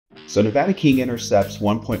So Nevada King intercepts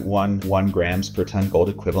 1.11 grams per ton gold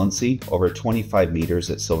equivalency over 25 meters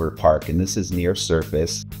at Silver Park, and this is near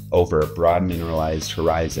surface over a broad mineralized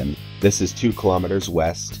horizon. This is 2 kilometers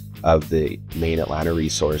west of the main Atlanta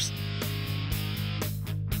resource.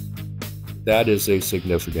 That is a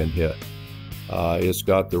significant hit. It's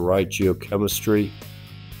got the right geochemistry.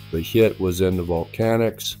 The hit was in the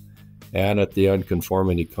volcanics and at the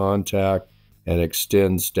unconformity contact, and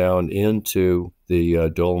extends down into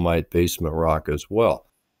the dolomite basement rock as well.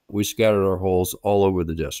 We scattered our holes all over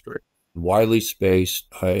the district, widely spaced,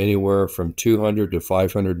 anywhere from 200 to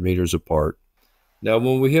 500 meters apart. Now,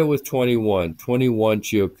 when we hit with 21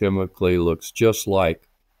 geochemically looks just like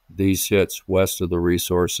these hits west of the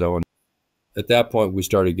resource zone. At that point, we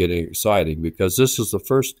started getting exciting because this is the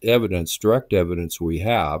first evidence, direct evidence we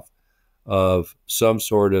have of some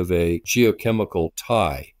sort of a geochemical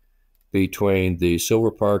tie between the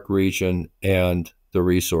Silver Park region and the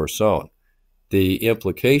resource zone. The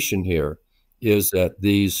implication here is that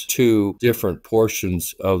these two different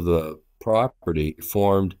portions of the property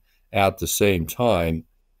formed at the same time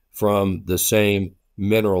from the same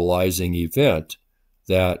mineralizing event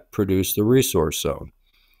that produced the resource zone.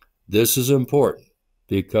 This is important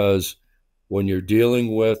because when you're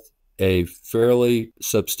dealing with a fairly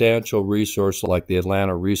substantial resource like the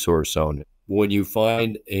Atlanta resource zone, when you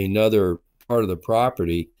find another part of the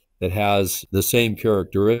property that has the same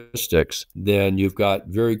characteristics, then you've got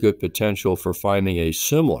very good potential for finding a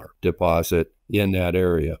similar deposit in that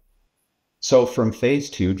area. So from phase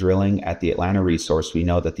 2 drilling at the Atlanta resource, we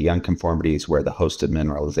know that the unconformity is where the hosted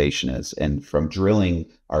mineralization is. And from drilling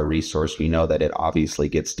our resource, we know that it obviously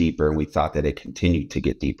gets deeper, and we thought that it continued to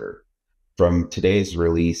get deeper. From today's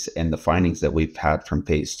release and the findings that we've had from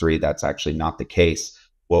phase 3, that's actually not the case.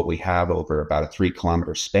 What we have over about a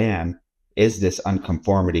 3-kilometer span is this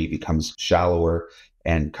unconformity becomes shallower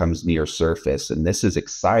and comes near surface. And this is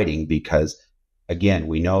exciting because, again,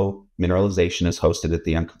 we know mineralization is hosted at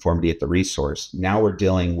the unconformity at the resource. Now we're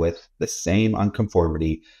dealing with the same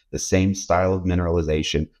unconformity, the same style of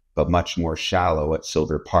mineralization, but much more shallow at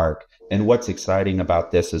Silver Park. And what's exciting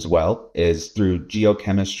about this as well is through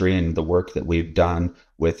geochemistry and the work that we've done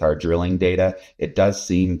with our drilling data, it does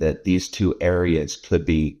seem that these two areas could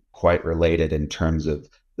be quite related in terms of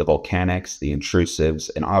the volcanics, the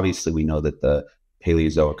intrusives, and obviously we know that the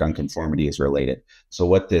Paleozoic unconformity is related. So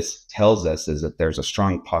what this tells us is that there's a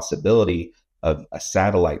strong possibility of a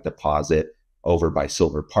satellite deposit over by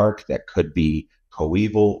Silver Park that could be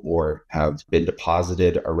coeval or have been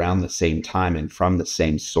deposited around the same time and from the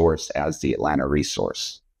same source as the Atlanta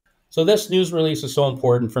resource. So this news release is so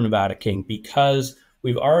important for Nevada King because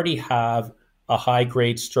we've already have a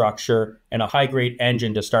high-grade structure and a high-grade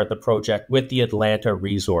engine to start the project with the Atlanta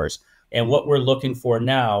resource. And what we're looking for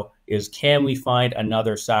now is, can we find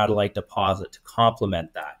another satellite deposit to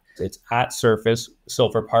complement that? It's at surface,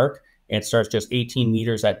 Silver Park, and it starts just 18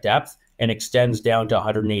 meters at depth and extends down to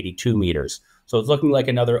 182 meters. So it's looking like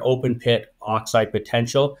another open pit oxide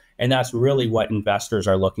potential. And that's really what investors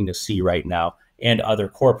are looking to see right now, and other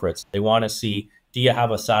corporates. They want to see, do you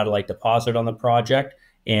have a satellite deposit on the project?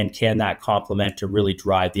 And can that complement to really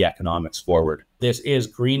drive the economics forward? This is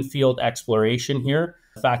greenfield exploration here.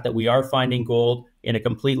 The fact that we are finding gold in a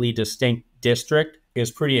completely distinct district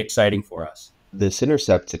is pretty exciting for us. This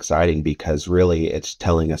intercept's exciting because really it's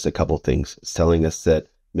telling us a couple things. It's telling us that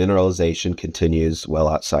mineralization continues well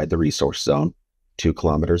outside the resource zone, 2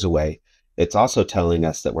 kilometers away. It's also telling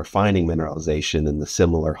us that we're finding mineralization in the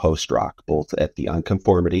similar host rock, both at the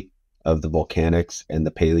unconformity of the volcanics and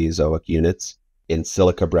the Paleozoic units, in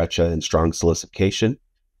silica breccia and strong silicification,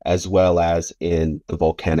 as well as in the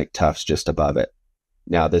volcanic tuffs just above it.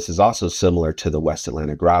 Now, this is also similar to the West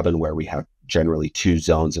Atlanta Graben, where we have generally 2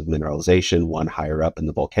 zones of mineralization, one higher up in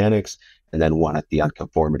the volcanics and then one at the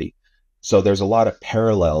unconformity. So there's a lot of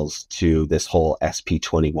parallels to this whole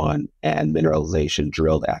SP21 and mineralization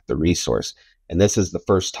drilled at the resource. And this is the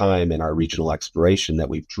first time in our regional exploration that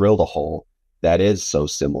we've drilled a hole that is so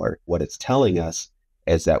similar. What it's telling us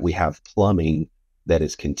is that we have plumbing that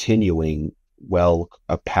is continuing well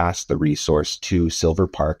past the resource to Silver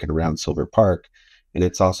Park and around Silver Park. And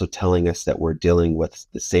it's also telling us that we're dealing with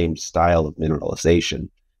the same style of mineralization.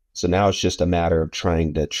 So now it's just a matter of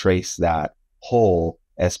trying to trace that whole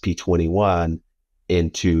SP21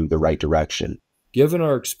 into the right direction. Given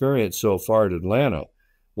our experience so far at Atlanta,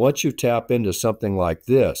 once you tap into something like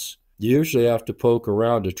this, you usually have to poke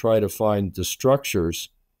around to try to find the structures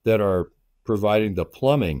that are providing the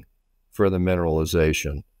plumbing for the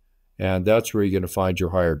mineralization. And that's where you're going to find your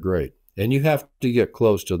higher grade. And you have to get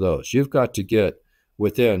close to those. You've got to get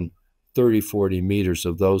within 30, 40 meters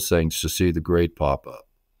of those things to see the grade pop up.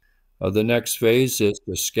 The next phase is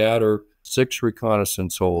to scatter 6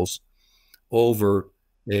 reconnaissance holes over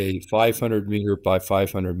a 500 meter by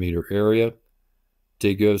 500 meter area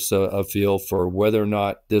to give us a feel for whether or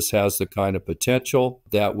not this has the kind of potential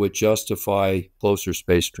that would justify closer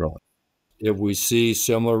space drilling. If we see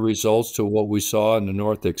similar results to what we saw in the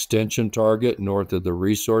North Extension target north of the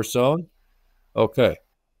resource zone, okay,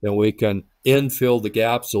 then we can infill the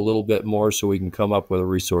gaps a little bit more so we can come up with a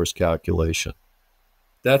resource calculation.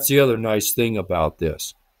 That's the other nice thing about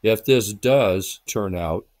this. If this does turn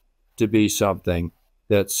out to be something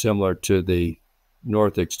that's similar to the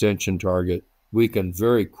North Extension target, we can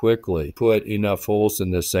very quickly put enough holes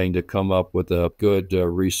in this thing to come up with a good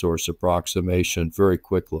resource approximation very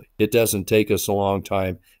quickly. It doesn't take us a long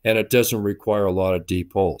time, and it doesn't require a lot of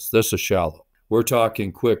deep holes. This is shallow. We're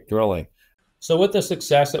talking quick drilling. So with the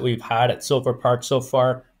success that we've had at Silver Park so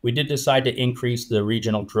far, we did decide to increase the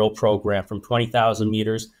regional drill program from 20,000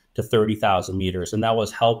 meters to 30,000 meters. And that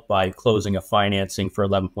was helped by closing a financing for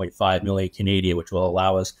 11.5 million Canadian, which will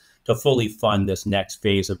allow us to fully fund this next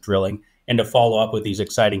phase of drilling and to follow up with these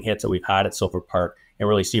exciting hits that we've had at Silver Park and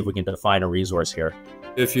really see if we can define a resource here.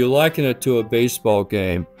 If you liken it to a baseball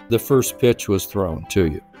game, the first pitch was thrown to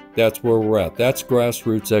you. That's where we're at. That's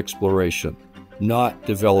grassroots exploration, not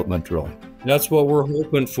development drilling. That's what we're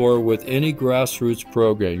hoping for with any grassroots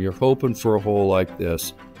program. You're hoping for a hole like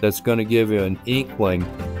this that's going to give you an inkling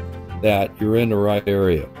that you're in the right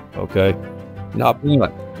area, okay? Not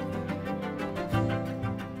blunt.